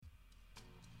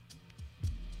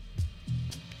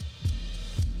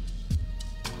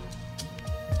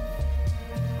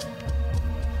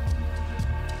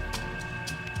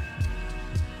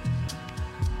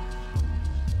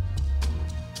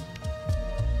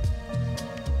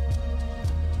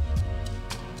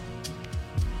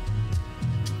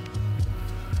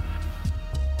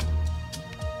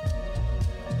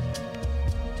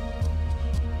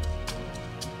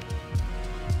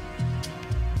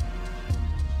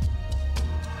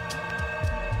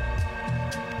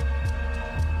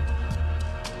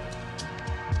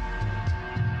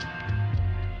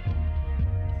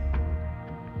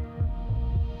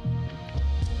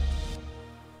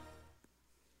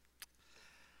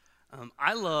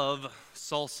I love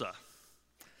salsa.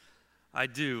 I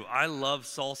do. I love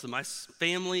salsa. My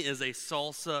family is a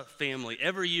salsa family.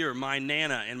 Every year, my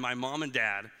Nana and my mom and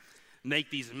dad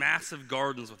make these massive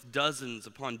gardens with dozens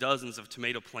upon dozens of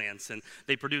tomato plants, and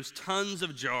they produce tons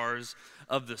of jars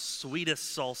of the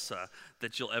sweetest salsa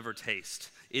that you'll ever taste.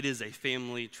 It is a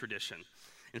family tradition.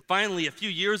 And finally, a few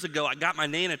years ago, I got my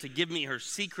Nana to give me her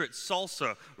secret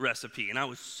salsa recipe, and I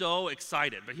was so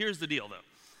excited. But here's the deal, though.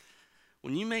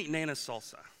 When you make Nana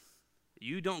salsa,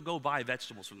 you don't go buy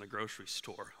vegetables from the grocery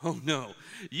store. Oh, no.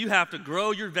 You have to grow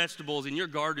your vegetables in your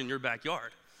garden in your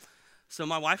backyard. So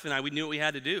my wife and I, we knew what we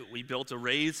had to do. We built a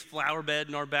raised flower bed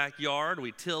in our backyard.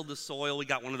 We tilled the soil. We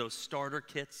got one of those starter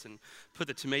kits and put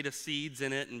the tomato seeds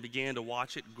in it and began to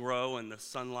watch it grow in the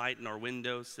sunlight in our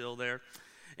windowsill there.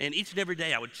 And each and every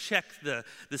day I would check the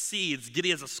seeds,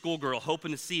 giddy as a schoolgirl,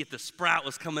 hoping to see if the sprout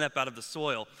was coming up out of the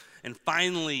soil. And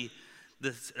finally,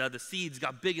 the seeds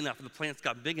got big enough and the plants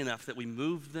got big enough that we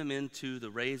moved them into the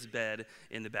raised bed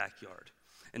in the backyard.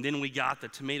 And then we got the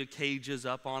tomato cages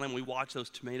up on them. We watched those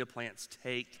tomato plants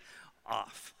take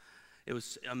off. It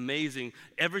was amazing.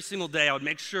 Every single day I would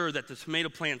make sure that the tomato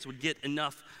plants would get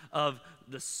enough of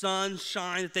the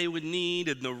sunshine that they would need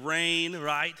and the rain,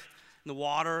 right? And the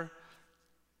water.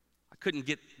 Couldn't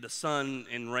get the sun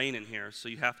and rain in here, so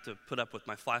you have to put up with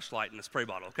my flashlight and a spray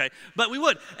bottle, okay? But we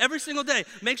would, every single day,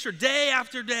 make sure day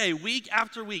after day, week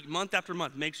after week, month after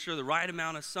month, make sure the right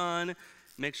amount of sun,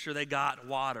 make sure they got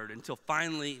watered until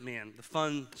finally, man, the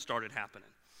fun started happening.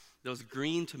 Those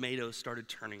green tomatoes started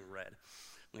turning red.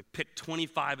 I picked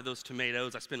 25 of those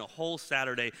tomatoes. I spent a whole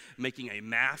Saturday making a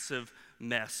massive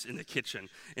mess in the kitchen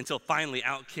until finally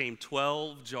out came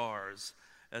 12 jars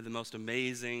the most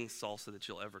amazing salsa that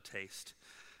you'll ever taste.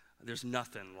 There's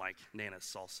nothing like Nana's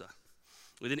salsa.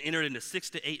 We then entered into 6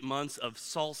 to 8 months of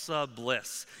salsa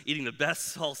bliss, eating the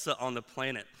best salsa on the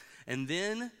planet. And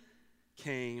then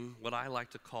came what I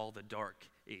like to call the dark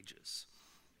ages.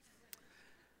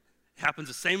 It happens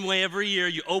the same way every year.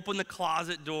 You open the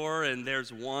closet door and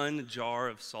there's one jar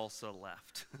of salsa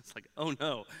left. It's like, oh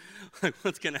no,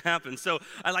 what's gonna happen? So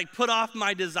I put off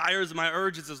my desires and my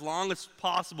urges as long as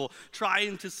possible,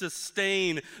 trying to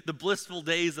sustain the blissful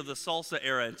days of the salsa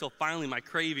era until finally my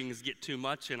cravings get too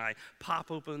much and I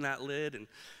pop open that lid and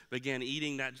begin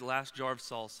eating that last jar of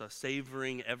salsa,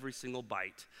 savoring every single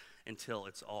bite until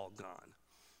it's all gone.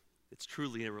 It's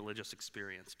truly a religious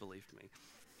experience, believe me.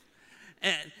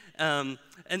 And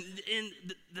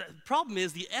the problem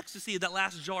is the ecstasy of that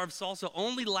last jar of salsa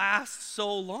only lasts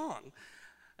so long.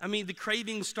 I mean, the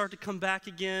cravings start to come back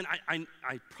again.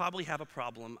 I probably have a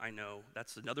problem. I know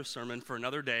that's another sermon for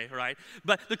another day, right?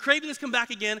 But the cravings come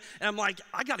back again, and I'm like,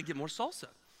 I got to get more salsa.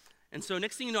 And so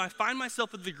next thing you know, I find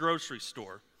myself at the grocery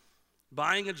store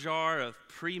buying a jar of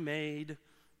pre-made,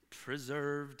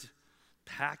 preserved,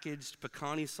 packaged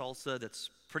pecani salsa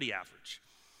that's pretty average.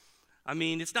 I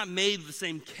mean, it's not made with the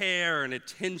same care and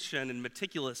attention and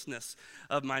meticulousness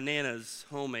of my Nana's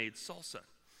homemade salsa.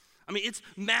 I mean, it's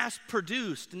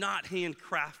mass-produced, not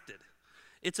handcrafted.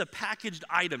 It's a packaged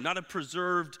item, not a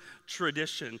preserved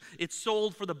tradition. It's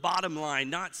sold for the bottom line,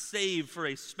 not saved for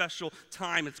a special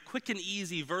time. It's quick and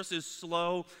easy versus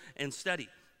slow and steady.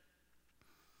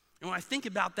 And when I think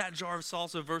about that jar of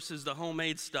salsa versus the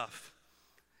homemade stuff,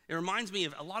 it reminds me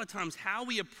of a lot of times how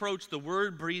we approach the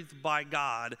word breathed by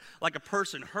God like a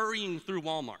person hurrying through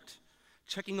Walmart,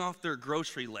 checking off their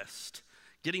grocery list,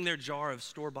 getting their jar of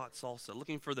store-bought salsa,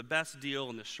 looking for the best deal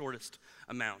in the shortest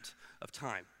amount of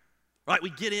time. Right?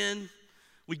 We get in,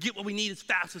 we get what we need as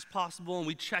fast as possible, and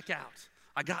we check out.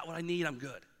 I got what I need, I'm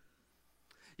good.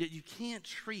 Yet you can't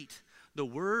treat the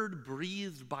word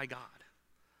breathed by God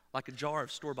like a jar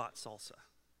of store-bought salsa.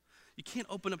 You can't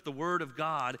open up the Word of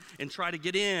God and try to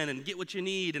get in and get what you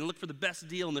need and look for the best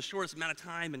deal in the shortest amount of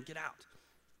time and get out.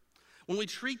 When we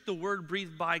treat the Word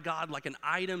breathed by God like an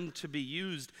item to be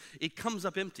used, it comes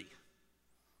up empty.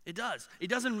 It does. It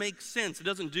doesn't make sense. It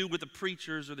doesn't do what the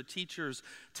preachers or the teachers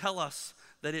tell us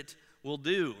that it will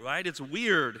do, right? It's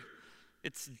weird.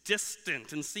 It's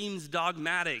distant and seems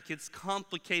dogmatic. It's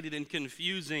complicated and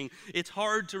confusing. It's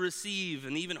hard to receive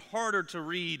and even harder to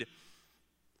read.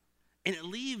 And it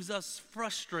leaves us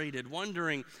frustrated,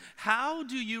 wondering, how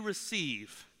do you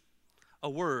receive a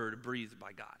word breathed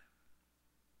by God?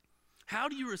 How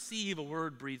do you receive a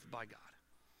word breathed by God?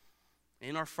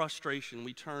 In our frustration,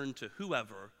 we turn to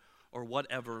whoever or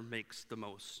whatever makes the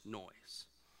most noise.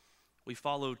 We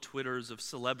follow Twitters of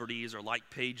celebrities or like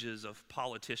pages of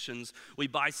politicians. We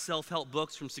buy self-help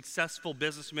books from successful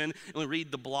businessmen, and we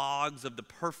read the blogs of the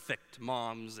perfect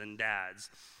moms and dads.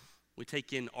 We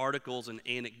take in articles and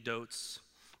anecdotes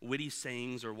witty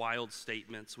sayings or wild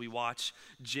statements. We watch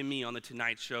Jimmy on The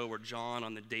Tonight Show or John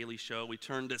on The Daily Show. We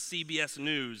turn to CBS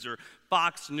News or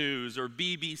Fox News or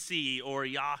BBC or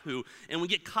Yahoo, and we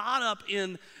get caught up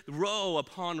in row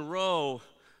upon row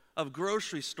of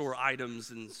grocery store items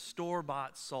and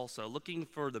store-bought salsa, looking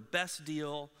for the best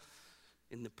deal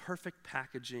in the perfect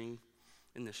packaging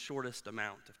in the shortest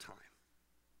amount of time.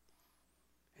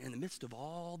 And in the midst of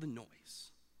all the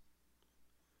noise,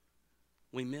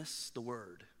 we miss the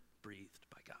word breathed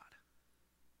by God.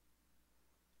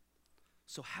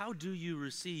 So how do you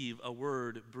receive a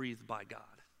word breathed by God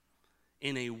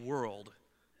in a world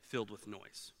filled with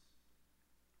noise?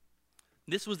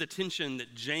 This was the tension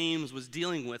that James was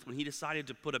dealing with when he decided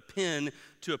to put a pen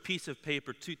to a piece of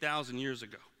paper 2,000 years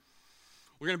ago.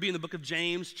 We're going to be in the book of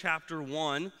James, chapter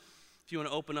 1. If you want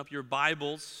to open up your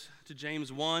Bibles to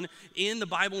James 1. In the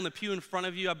Bible in the pew in front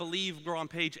of you, I believe we're on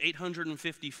page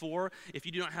 854. If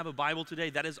you do not have a Bible today,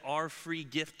 that is our free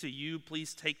gift to you.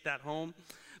 Please take that home.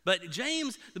 But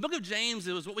James, the book of James,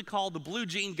 it was what we call the blue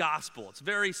jean gospel. It's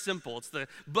very simple. It's the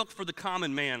book for the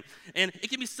common man. And it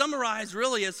can be summarized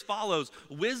really as follows: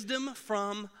 wisdom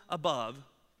from above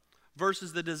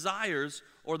versus the desires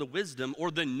or the wisdom or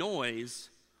the noise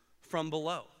from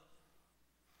below.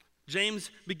 James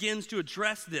begins to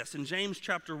address this in James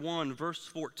chapter 1, verse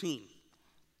 14.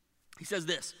 He says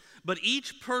this: "But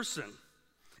each person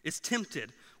is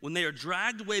tempted when they are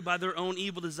dragged away by their own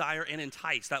evil desire and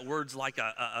enticed." That word's like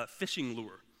a fishing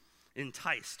lure.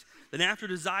 Enticed. "Then after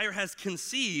desire has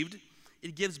conceived,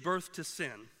 it gives birth to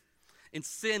sin. And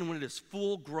sin, when it is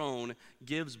full grown,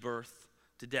 gives birth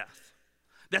to death."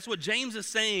 That's what James is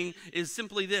saying, is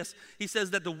simply this. He says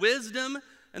that the wisdom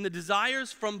and the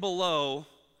desires from below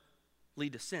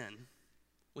lead to sin,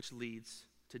 which leads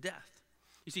to death.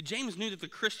 You see, James knew that the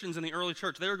Christians in the early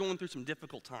church, they were going through some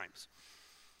difficult times.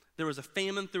 There was a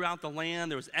famine throughout the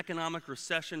land. There was economic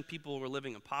recession. People were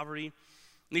living in poverty.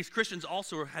 And these Christians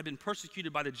also had been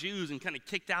persecuted by the Jews and kind of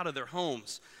kicked out of their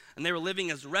homes. And they were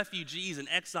living as refugees and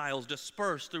exiles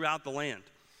dispersed throughout the land.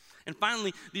 And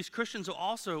finally, these Christians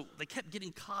also, they kept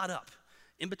getting caught up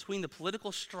in between the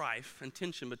political strife and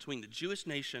tension between the Jewish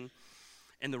nation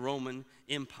and the Roman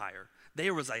Empire.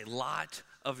 There was a lot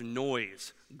of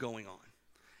noise going on.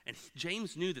 And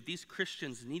James knew that these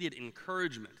Christians needed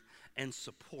encouragement and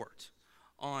support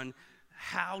on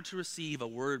how to receive a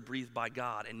word breathed by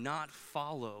God and not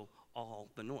follow all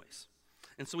the noise.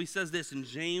 And so he says this in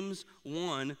James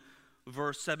 1,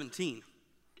 verse 17.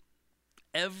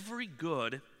 "Every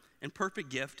good and perfect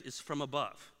gift is from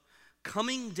above,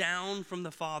 coming down from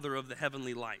the Father of the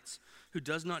heavenly lights, who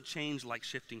does not change like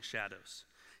shifting shadows.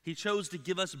 He chose to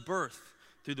give us birth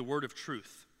through the word of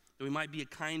truth, that we might be a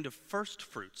kind of first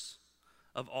fruits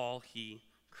of all he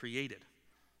created."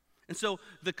 And so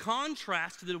the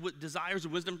contrast to the desires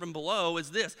of wisdom from below is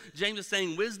this. James is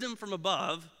saying wisdom from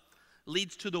above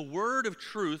leads to the word of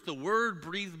truth, the word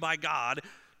breathed by God,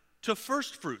 to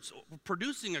first fruits,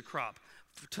 producing a crop,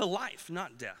 to life,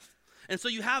 not death. And so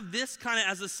you have this kind of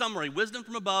as a summary: wisdom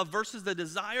from above versus the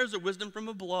desires of wisdom from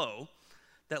below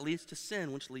that leads to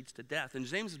sin, which leads to death. And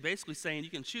James is basically saying you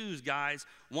can choose, guys,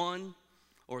 one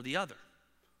or the other.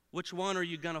 Which one are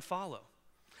you going to follow?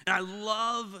 And I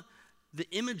love the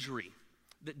imagery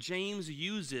that James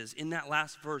uses in that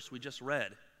last verse we just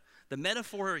read. The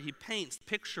metaphor he paints, the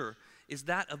picture, is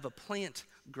that of a plant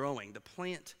growing, the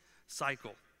plant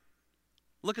cycle.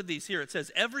 Look at these here. It says,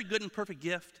 "Every good and perfect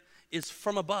gift is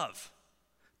from above,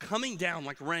 coming down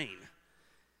like rain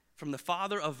from the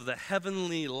Father of the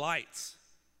heavenly lights."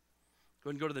 Go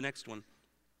ahead and go to the next one.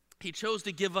 "He chose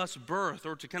to give us birth,"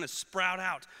 or to kind of sprout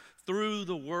out through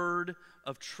the word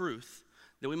of truth,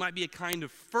 that we might be a kind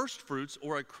of first fruits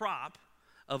or a crop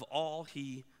of all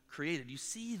he created. You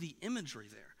see the imagery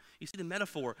there. You see the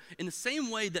metaphor. In the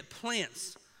same way that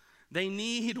plants, they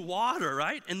need water,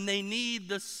 right? And they need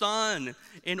the sun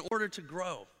in order to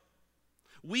grow.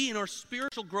 We, in our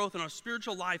spiritual growth, in our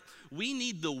spiritual life, we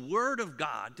need the word of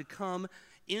God to come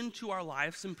into our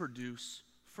lives and produce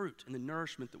fruit and the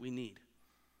nourishment that we need.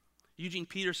 Eugene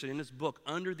Peterson, in his book,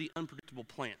 Under the Unpredictable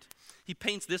Plant, he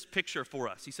paints this picture for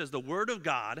us. He says, the word of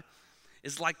God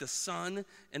is like the sun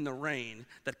and the rain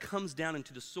that comes down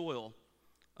into the soil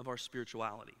of our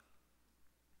spirituality.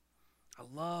 I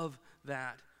love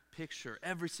that picture.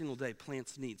 Every single day,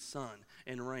 plants need sun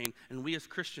and rain. And we as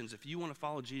Christians, if you want to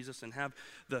follow Jesus and have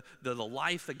the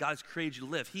life that God's created you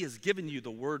to live, he has given you the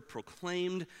word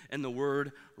proclaimed and the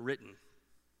word written.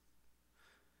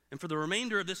 And for the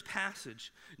remainder of this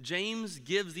passage, James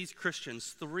gives these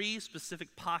Christians three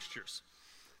specific postures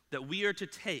that we are to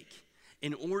take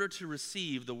in order to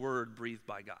receive the word breathed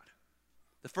by God.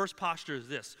 The first posture is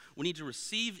this: we need to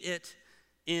receive it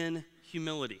in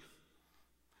humility.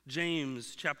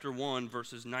 James chapter 1,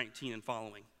 verses 19 and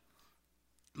following.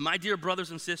 My dear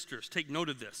brothers and sisters, take note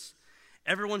of this.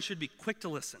 Everyone should be quick to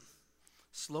listen,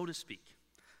 slow to speak,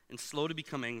 and slow to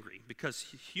become angry, because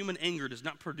human anger does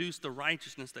not produce the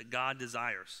righteousness that God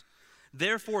desires.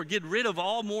 Therefore, get rid of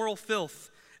all moral filth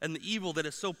and the evil that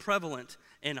is so prevalent,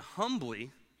 and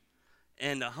humbly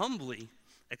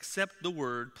accept the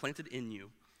word planted in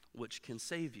you, which can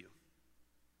save you.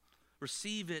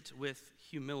 Receive it with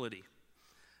humility.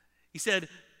 He said,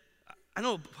 I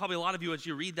know probably a lot of you, as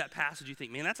you read that passage, you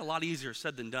think, man, that's a lot easier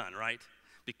said than done, right?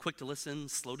 Be quick to listen,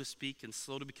 slow to speak, and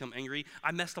slow to become angry.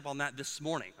 I messed up on that this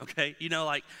morning, okay?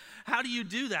 How do you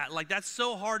do that? That's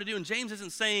so hard to do. And James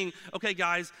isn't saying, okay,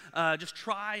 guys, just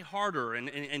try harder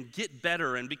and get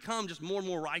better and become just more and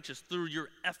more righteous through your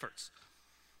efforts.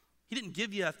 He didn't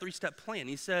give you a 3-step plan.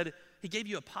 He gave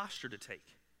you a posture to take.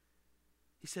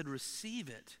 He said, receive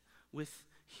it with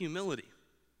humility.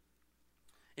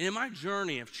 And in my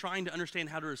journey of trying to understand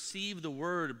how to receive the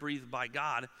word breathed by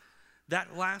God,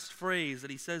 that last phrase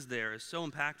that he says there is so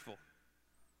impactful.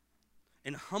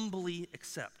 And humbly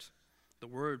accept the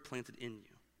word planted in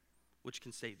you, which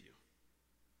can save you.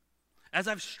 As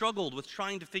I've struggled with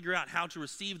trying to figure out how to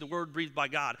receive the word breathed by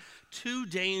God, 2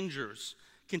 dangers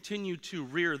continue to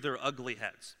rear their ugly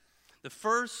heads. The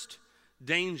first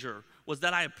danger was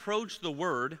that I approached the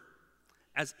word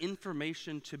as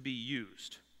information to be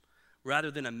used,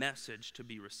 rather than a message to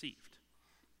be received.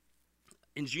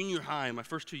 In junior high, my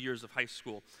first 2 years of high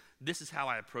school, this is how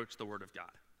I approached the Word of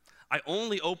God. I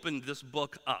only opened this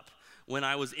book up when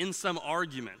I was in some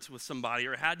argument with somebody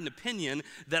or had an opinion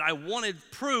that I wanted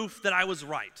proof that I was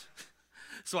right.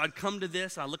 So I'd come to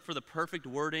this, I'd look for the perfect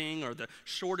wording or the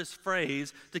shortest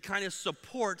phrase to kind of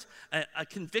support a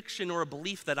conviction or a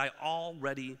belief that I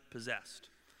already possessed.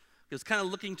 I was kind of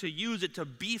looking to use it to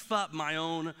beef up my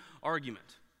own argument.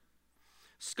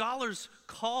 Scholars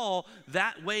call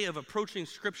that way of approaching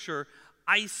Scripture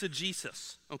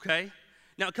eisegesis, okay?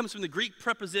 Now, it comes from the Greek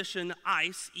preposition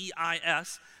eis,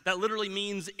 E-I-S, that literally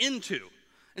means into.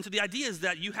 And so the idea is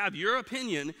that you have your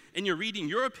opinion, and you're reading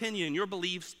your opinion, your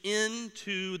beliefs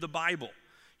into the Bible.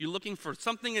 You're looking for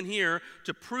something in here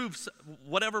to prove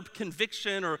whatever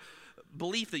conviction or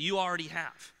belief that you already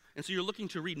have. And so you're looking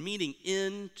to read meaning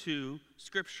into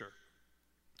Scripture.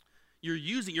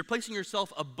 You're placing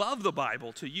yourself above the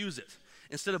Bible to use it,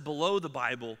 instead of below the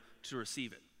Bible to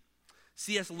receive it.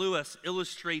 C.S. Lewis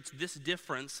illustrates this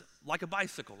difference like a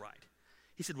bicycle ride.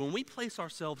 He said, when we place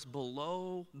ourselves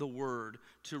below the word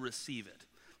to receive it,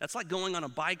 that's like going on a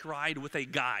bike ride with a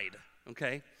guide,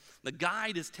 okay? The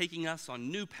guide is taking us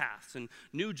on new paths and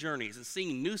new journeys and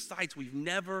seeing new sights we've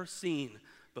never seen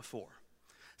before.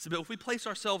 So, but if we place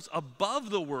ourselves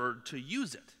above the word to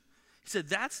use it, he said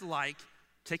that's like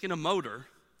taking a motor,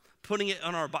 putting it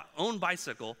on our own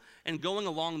bicycle, and going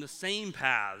along the same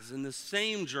paths and the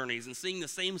same journeys and seeing the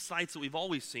same sights that we've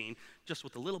always seen, just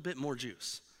with a little bit more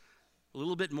juice, a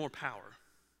little bit more power.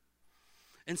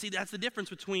 And see, that's the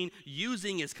difference between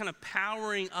using is kind of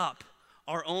powering up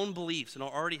our own beliefs and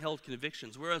our already held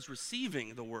convictions, whereas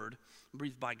receiving the word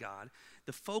breathed by God,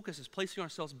 the focus is placing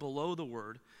ourselves below the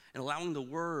word and allowing the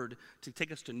word to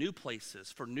take us to new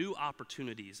places for new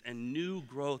opportunities and new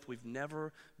growth we've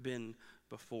never been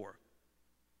before.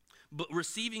 But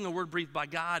receiving a word breathed by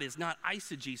God is not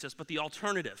eisegesis, but the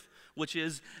alternative, which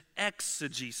is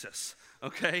exegesis,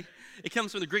 okay? It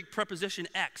comes from the Greek preposition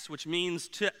ex, which means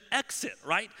to exit,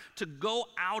 right? To go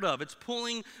out of. It's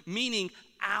pulling meaning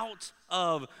out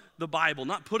of the Bible,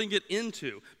 not putting it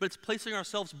into, but it's placing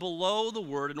ourselves below the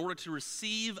word in order to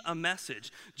receive a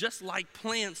message. Just like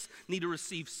plants need to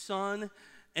receive sun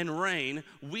and rain,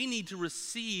 we need to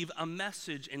receive a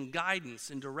message and guidance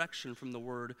and direction from the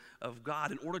word of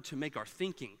God in order to make our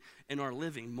thinking and our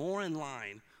living more in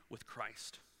line with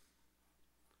Christ.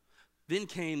 Then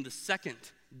came the second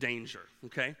danger,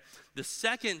 okay? The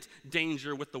second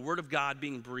danger with the word of God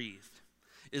being breathed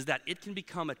is that it can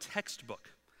become a textbook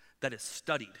that is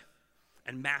studied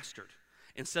and mastered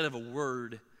instead of a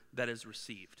word that is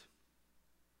received.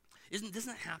 Doesn't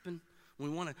that happen when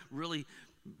we want to really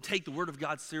take the word of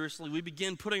God seriously? We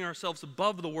begin putting ourselves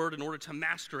above the word in order to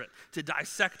master it, to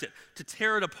dissect it, to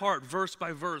tear it apart verse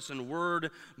by verse and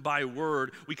word by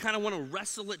word. We kind of want to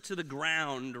wrestle it to the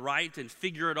ground, right, and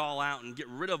figure it all out and get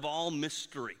rid of all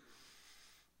mystery.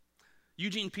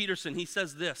 Eugene Peterson, he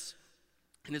says this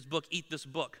in his book, Eat This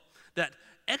Book, that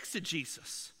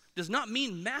exegesis does not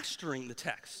mean mastering the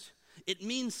text. It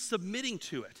means submitting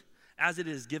to it as it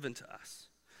is given to us.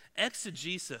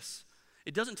 Exegesis,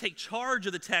 it doesn't take charge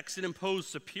of the text and impose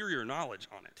superior knowledge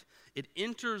on it. It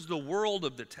enters the world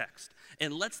of the text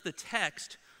and lets the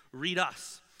text read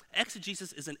us.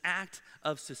 Exegesis is an act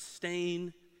of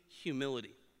sustained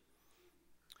humility.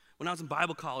 When I was in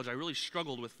Bible college, I really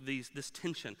struggled with this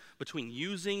tension between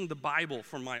using the Bible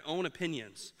for my own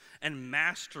opinions and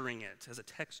mastering it as a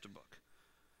textbook.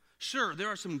 Sure, there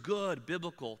are some good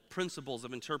biblical principles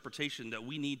of interpretation that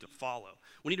we need to follow.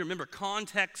 We need to remember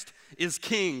context is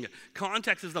king.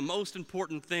 Context is the most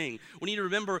important thing. We need to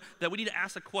remember that we need to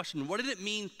ask the question, what did it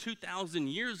mean 2,000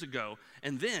 years ago?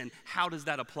 And then, how does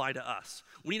that apply to us?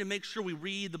 We need to make sure we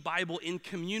read the Bible in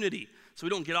community so we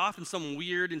don't get off in some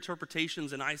weird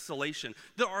interpretations in isolation.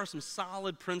 There are some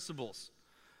solid principles.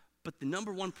 But the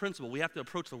number one principle we have to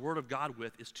approach the Word of God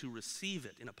with is to receive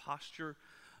it in a posture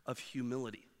of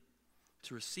humility.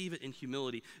 To receive it in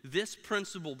humility. This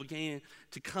principle began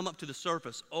to come up to the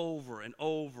surface over and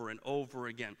over and over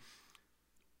again.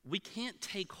 We can't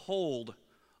take hold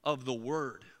of the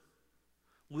Word.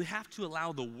 We have to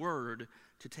allow the Word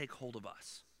to take hold of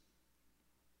us.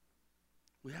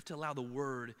 We have to allow the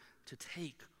Word to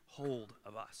take hold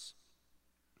of us.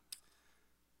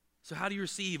 So how do you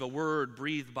receive a word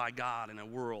breathed by God in a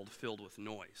world filled with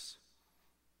noise?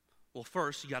 Well,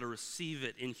 first, you got to receive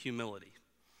it in humility.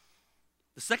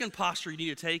 The second posture you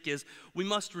need to take is we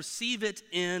must receive it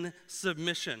in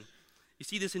submission. You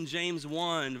see this in James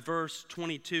 1, verse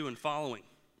 22 and following.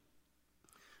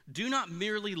 Do not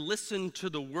merely listen to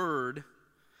the word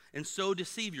and so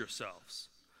deceive yourselves.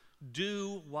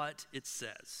 Do what it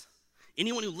says.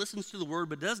 Anyone who listens to the word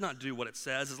but does not do what it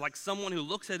says is like someone who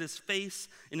looks at his face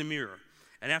in a mirror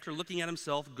and after looking at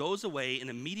himself goes away and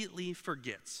immediately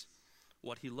forgets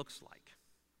what he looks like.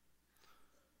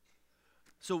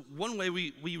 So one way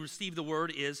we receive the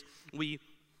word is we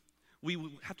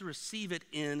have to receive it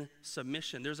in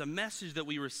submission. There's a message that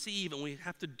we receive and we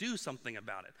have to do something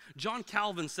about it. John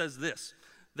Calvin says this,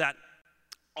 that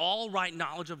all right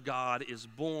knowledge of God is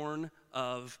born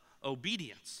of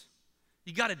obedience.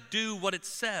 You got to do what it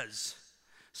says.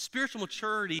 Spiritual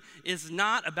maturity is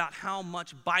not about how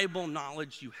much Bible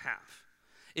knowledge you have.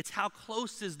 It's how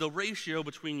close is the ratio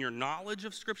between your knowledge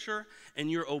of Scripture and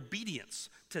your obedience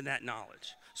to that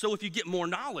knowledge. So if you get more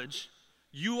knowledge,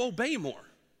 you obey more.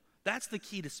 That's the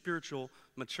key to spiritual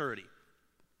maturity.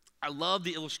 I love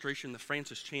the illustration that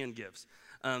Francis Chan gives.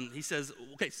 He says,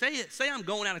 okay, say I'm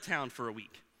going out of town for a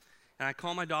week. And I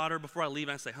call my daughter before I leave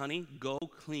and I say, honey, go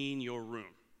clean your room.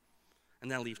 And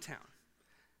then I leave town.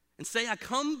 And say I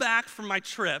come back from my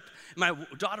trip, and my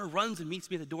daughter runs and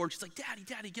meets me at the door, and she's like,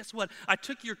 Daddy, guess what? I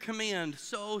took your command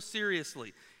so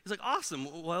seriously. He's like,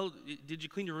 awesome. Well, did you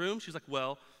clean your room? She's like,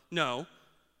 well, no.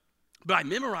 But I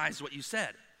memorized what you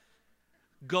said.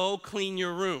 Go clean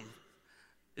your room.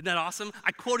 Isn't that awesome?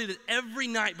 I quoted it every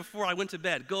night before I went to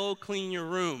bed. Go clean your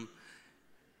room.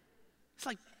 It's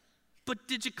like, but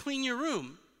did you clean your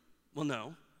room? Well,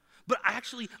 no. But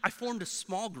I formed a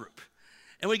small group.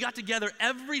 And we got together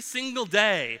every single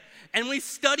day, and we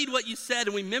studied what you said,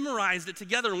 and we memorized it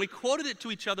together, and we quoted it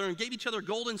to each other and gave each other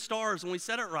golden stars when we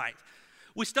said it right.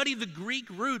 We studied the Greek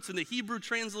roots and the Hebrew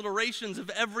transliterations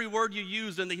of every word you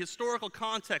used and the historical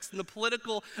context and the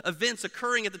political events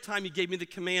occurring at the time you gave me the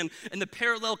command and the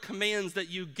parallel commands that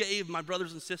you gave my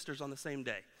brothers and sisters on the same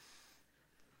day.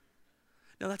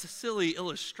 Now, that's a silly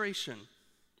illustration.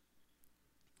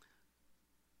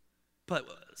 But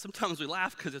sometimes we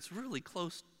laugh because it's really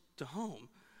close to home,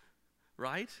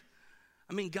 right?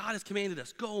 I mean, God has commanded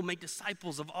us, go make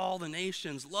disciples of all the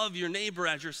nations, love your neighbor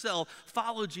as yourself,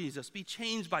 follow Jesus, be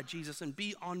changed by Jesus, and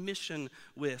be on mission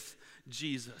with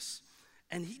Jesus.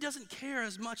 And he doesn't care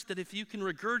as much that if you can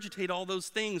regurgitate all those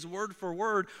things word for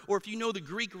word, or if you know the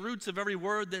Greek roots of every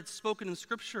word that's spoken in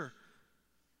Scripture.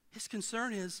 His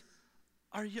concern is,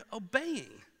 are you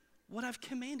obeying what I've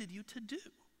commanded you to do?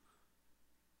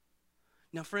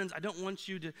 Now, friends, I don't want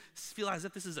you to feel as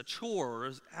if this is a chore,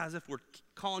 or as if we're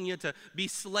calling you to be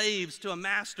slaves to a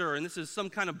master, and this is some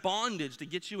kind of bondage to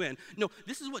get you in. No,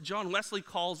 this is what John Wesley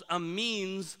calls a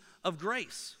means of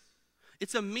grace.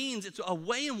 It's a means, it's a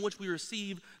way in which we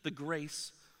receive the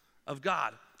grace of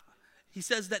God. He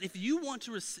says that if you want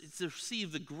to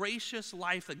receive the gracious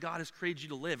life that God has created you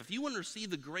to live, if you want to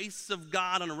receive the grace of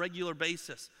God on a regular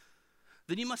basis,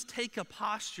 then you must take a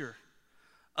posture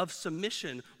of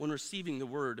submission when receiving the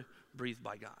word breathed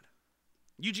by God.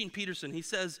 Eugene Peterson, he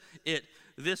says it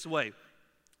this way: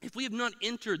 if we have not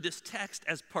entered this text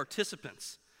as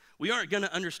participants, we aren't going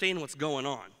to understand what's going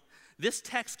on. This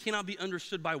text cannot be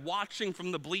understood by watching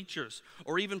from the bleachers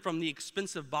or even from the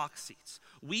expensive box seats.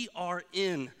 We are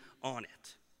in on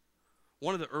it.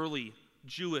 One of the early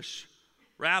Jewish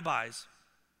rabbis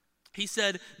He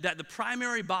said that the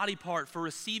primary body part for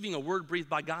receiving a word breathed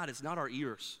by God is not our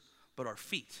ears, but our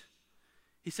feet.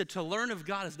 He said to learn of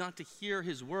God is not to hear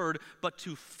his word, but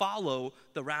to follow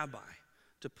the rabbi,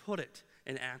 to put it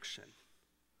in action.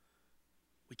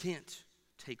 We can't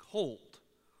take hold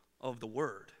of the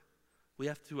word. We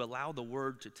have to allow the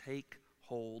word to take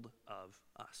hold of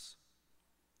us.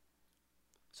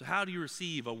 So how do you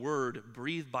receive a word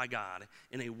breathed by God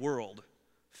in a world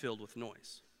filled with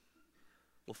noise?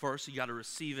 Well, first, you got to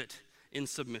receive it in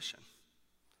submission.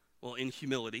 Well, in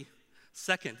humility.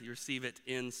 Second, you receive it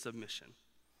in submission.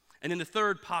 And then the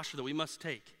third posture that we must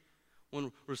take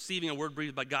when receiving a word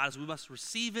breathed by God is we must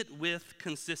receive it with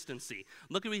consistency.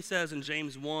 Look at what he says in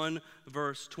James 1,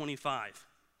 verse 25.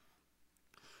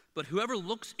 But whoever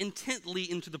looks intently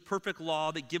into the perfect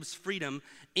law that gives freedom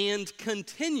and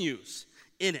continues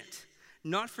in it,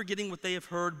 not forgetting what they have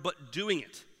heard, but doing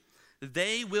it,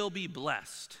 they will be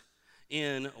blessed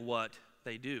in what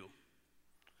they do.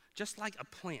 Just like a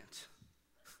plant,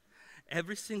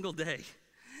 every single day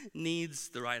needs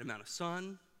the right amount of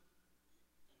sun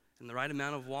and the right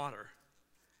amount of water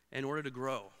in order to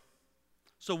grow.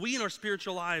 So we in our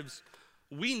spiritual lives,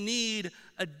 we need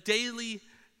a daily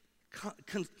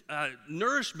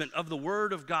nourishment of the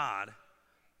Word of God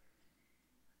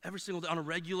every single day on a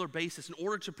regular basis in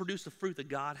order to produce the fruit that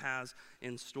God has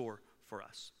in store for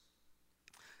us.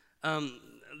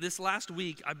 This last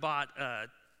week, I bought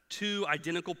 2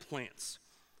 identical plants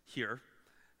here,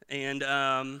 and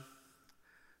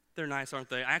they're nice, aren't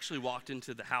they? I actually walked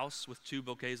into the house with 2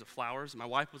 bouquets of flowers, and my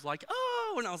wife was like,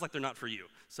 oh, and I was like, they're not for you,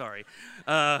 sorry.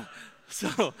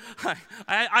 So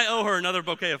I owe her another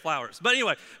bouquet of flowers. But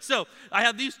anyway, so I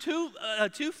have these two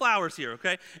flowers here,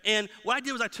 okay? And what I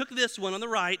did was I took this one on the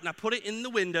right, and I put it in the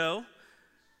window,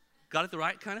 got it the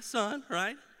right kind of sun,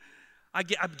 right? I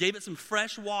gave it some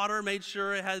fresh water, made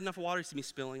sure it had enough water. You see me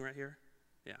spilling right here?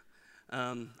 Yeah.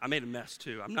 I made a mess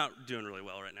too. I'm not doing really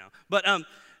well right now. But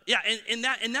yeah, and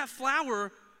that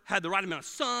flower had the right amount of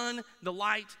sun, the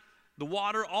light, the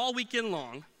water all weekend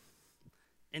long.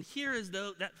 And here is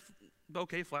that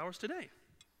bouquet of flowers today.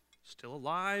 Still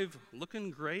alive, looking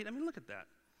great. I mean, look at that.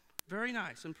 Very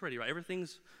nice and pretty, right?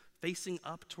 Everything's facing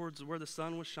up towards where the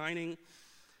sun was shining.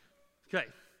 Okay.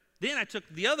 Then I took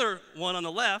the other one on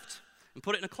the left and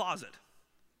put it in a closet.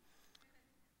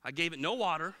 I gave it no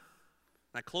water, and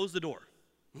I closed the door,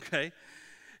 okay?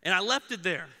 And I left it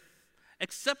there,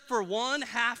 except for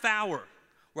 1/2 hour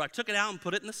where I took it out and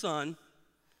put it in the sun,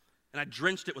 and I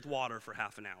drenched it with water for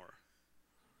half an hour.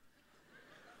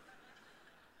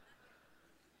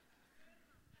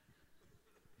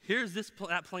 Here's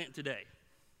that plant today.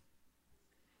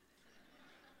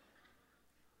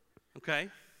 Okay?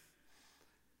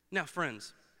 Now,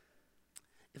 friends,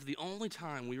 if the only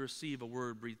time we receive a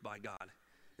word breathed by God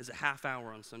is a half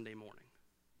hour on Sunday morning,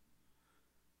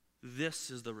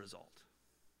 this is the result.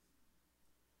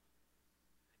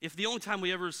 If the only time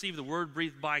we ever receive the word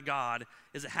breathed by God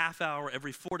is a half hour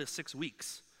every 4 to 6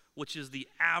 weeks, which is the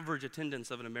average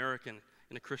attendance of an American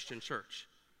in a Christian church,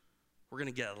 we're going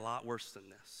to get a lot worse than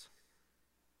this.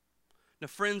 Now,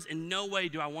 friends, in no way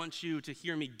do I want you to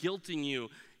hear me guilting you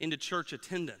into church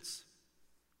attendance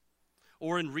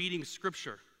or in reading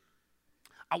scripture.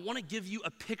 I want to give you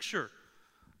a picture.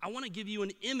 I want to give you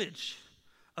an image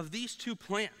of these 2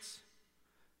 plants.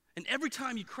 And every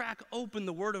time you crack open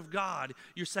the Word of God,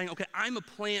 you're saying, okay, I'm a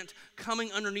plant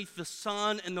coming underneath the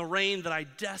sun and the rain that I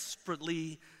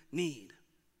desperately need.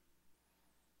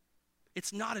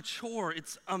 It's not a chore.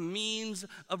 It's a means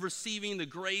of receiving the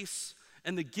grace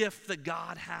and the gift that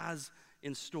God has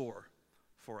in store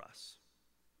for us.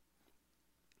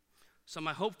 So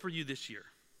my hope for you this year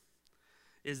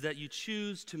is that you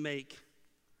choose to make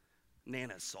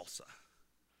Nana's salsa.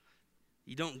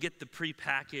 You don't get the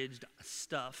prepackaged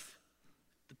stuff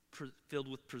filled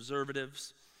with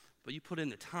preservatives, but you put in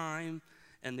the time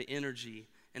and the energy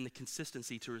and the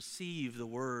consistency to receive the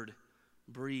word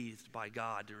breathed by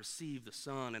God, to receive the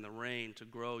sun and the rain to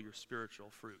grow your spiritual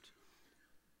fruit.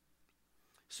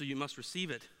 So you must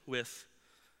receive it with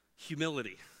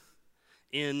humility,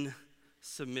 in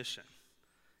submission,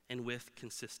 and with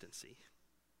consistency.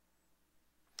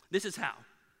 This is how,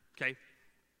 okay?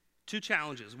 2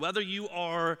 challenges. Whether you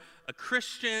are a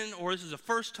Christian or this is the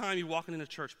first time you're walking into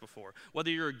church before, whether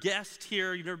you're a guest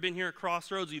here, you've never been here at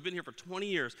Crossroads, or you've been here for 20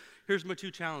 years, here's my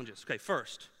 2 challenges. Okay,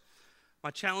 first,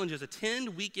 my challenge is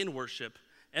attend weekend worship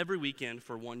every weekend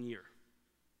for 1 year,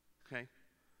 okay?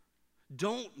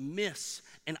 Don't miss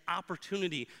an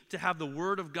opportunity to have the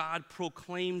Word of God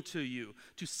proclaimed to you,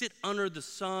 to sit under the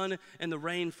sun and the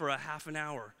rain for a half an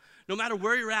hour. No matter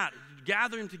where you're at,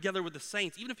 gathering together with the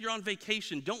saints, even if you're on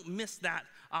vacation, don't miss that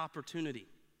opportunity.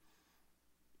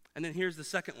 And then here's the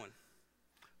second one.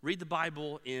 Read the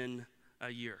Bible in a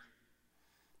year.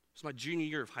 It was my junior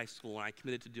year of high school when I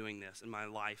committed to doing this, and my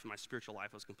life, my spiritual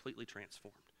life was completely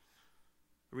transformed.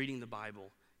 Reading the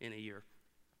Bible in a year.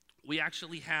 We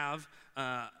actually have,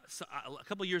 a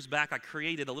couple years back, I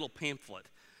created a little pamphlet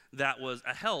that was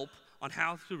a help on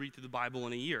how to read through the Bible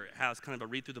in a year. It has kind of a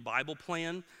read through the Bible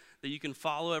plan that you can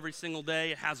follow every single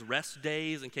day. It has rest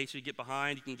days in case you get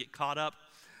behind, you can get caught up.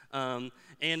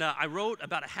 I wrote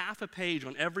about a half a page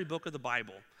on every book of the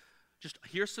Bible. Just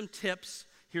here's some tips,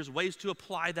 here's ways to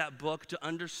apply that book to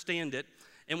understand it.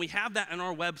 And we have that on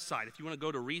our website. If you want to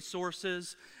go to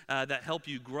resources that help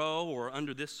you grow, or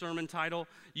under this sermon title,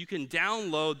 you can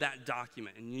download that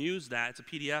document and use that. It's a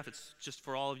PDF. It's just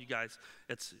for all of you guys.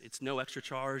 It's no extra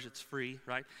charge. It's free,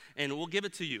 right? And we'll give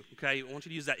it to you, okay? I want you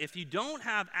to use that. If you don't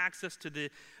have access to the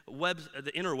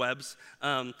interwebs,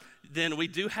 then we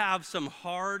do have some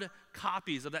hard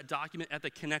copies of that document at the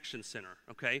Connection Center,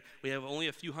 okay? We have only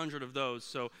a few hundred of those.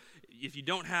 So if you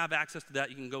don't have access to that,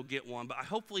 you can go get one. But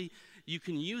hopefully you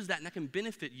can use that, and that can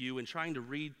benefit you in trying to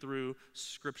read through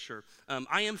Scripture.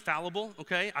 I am fallible,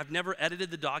 okay? I've never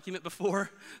edited the document before,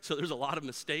 so there's a lot of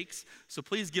mistakes. So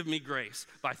please give me grace.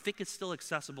 But I think it's still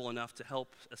accessible enough to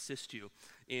help assist you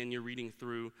in your reading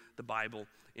through the Bible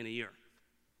in a year.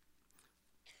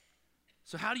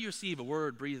 So how do you receive a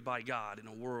word breathed by God in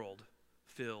a world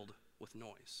filled with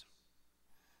noise?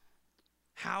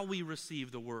 How we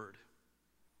receive the word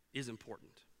is important.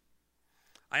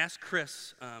 I asked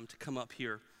Chris to come up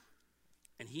here,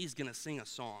 and he's going to sing a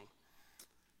song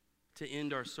to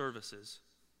end our services.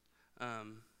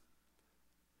 And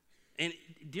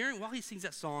while he sings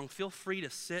that song, feel free to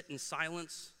sit in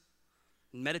silence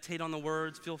and meditate on the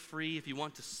words. Feel free if you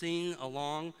want to sing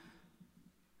along.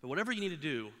 But whatever you need to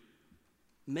do,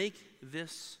 make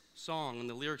this song and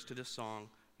the lyrics to this song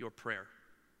your prayer.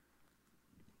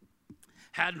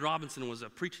 Haddon Robinson was a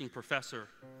preaching professor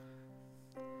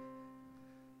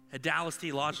at Dallas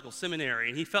Theological Seminary,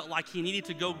 and he felt like he needed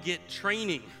to go get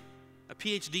training, a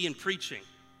PhD in preaching,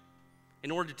 in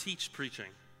order to teach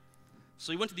preaching.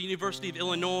 So he went to the University of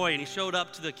Illinois, and he showed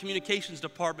up to the communications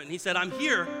department, and he said, "I'm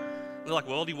here." And they're like,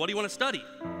 "Well, what do you want to study?"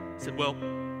 He said, "Well,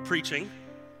 preaching."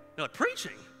 They're like,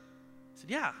 "Preaching?" He said,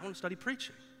 "Yeah, I want to study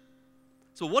preaching."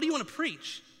 So what do you want to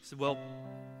preach? He said, "Well,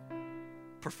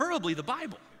 preferably the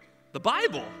Bible." "The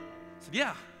Bible?" He said,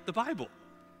 "Yeah, the Bible."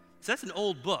 So that's an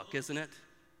old book, isn't it?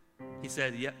 He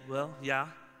said, yeah,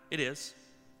 it is.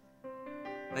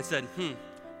 And they said,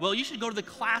 well, you should go to the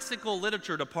classical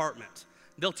literature department.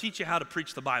 They'll teach you how to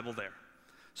preach the Bible there.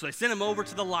 So they sent him over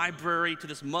to the library, to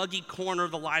this muggy corner of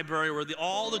the library where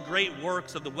all the great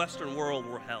works of the Western world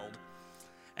were held.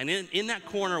 And in that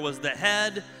corner was the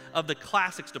head of the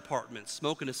classics department,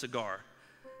 smoking a cigar,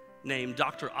 named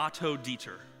Dr. Otto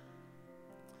Dieter.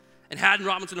 And Haddon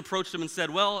Robinson approached him and said,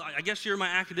 "Well, I guess you're my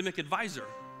academic advisor."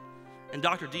 And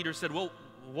Dr. Dieter said, "Well,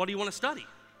 what do you want to study?" He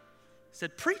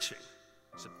said, "Preaching."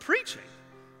 He said, "Preaching?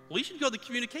 Well, you should go to the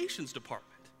communications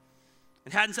department."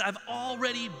 And Haddon said, "I've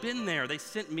already been there. They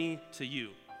sent me to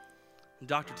you." And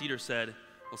Dr. Dieter said,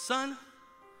 "Well, son,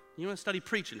 you want to study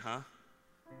preaching, huh?"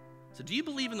 He said, "Do you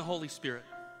believe in the Holy Spirit?"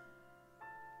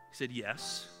 He said,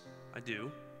 "Yes, I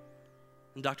do."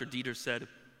 And Dr. Dieter said,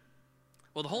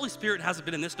 "Well, the Holy Spirit hasn't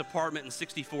been in this department in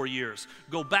 64 years.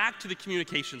 Go back to the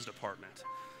communications department."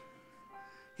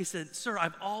 He said, "Sir,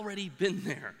 I've already been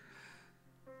there."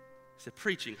 He said,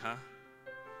 "Preaching, huh?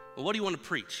 Well, what do you want to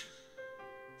preach?"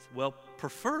 He said, "Well,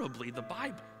 preferably the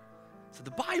Bible." He said,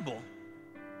 "The Bible?"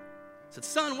 He said,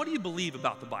 "Son, what do you believe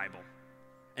about the Bible?"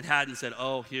 And Haddon said,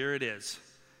 "Oh, here it is.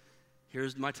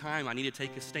 Here's my time. I need to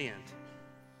take a stand."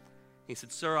 He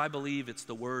said, "Sir, I believe it's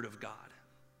the Word of God."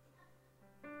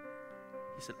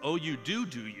 He said, "Oh, you do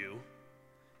you?"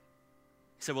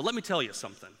 He said, "Well, let me tell you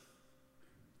something."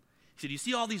 He said, "You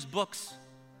see all these books?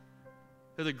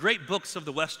 They're the great books of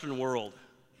the Western world.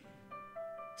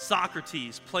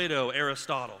 Socrates, Plato,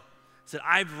 Aristotle." He said,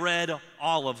 "I've read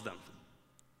all of them."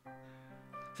 He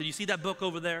said, "You see that book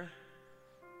over there?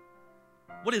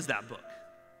 What is that book?"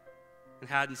 And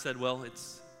Haddon said, "Well,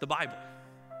 it's the Bible."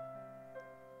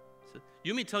 He said,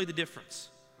 "You may tell you the difference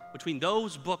between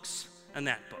those books and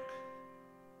that book.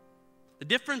 The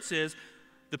difference is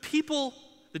the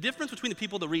difference between the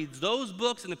people that read those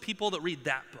books and the people that read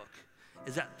that book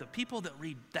is that the people that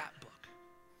read that book,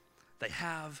 they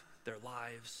have their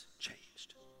lives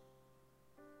changed."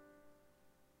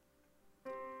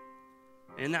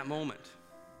 In that moment,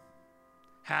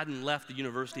 Haddon left the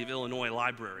University of Illinois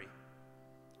library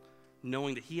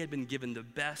knowing that he had been given the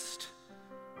best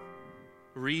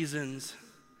reasons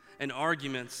and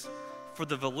arguments for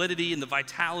the validity and the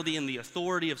vitality and the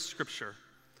authority of Scripture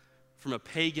from a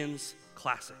pagan's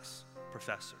classics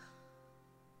professor.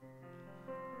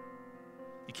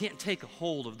 You can't take a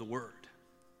hold of the Word.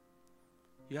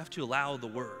 You have to allow the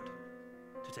Word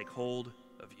to take hold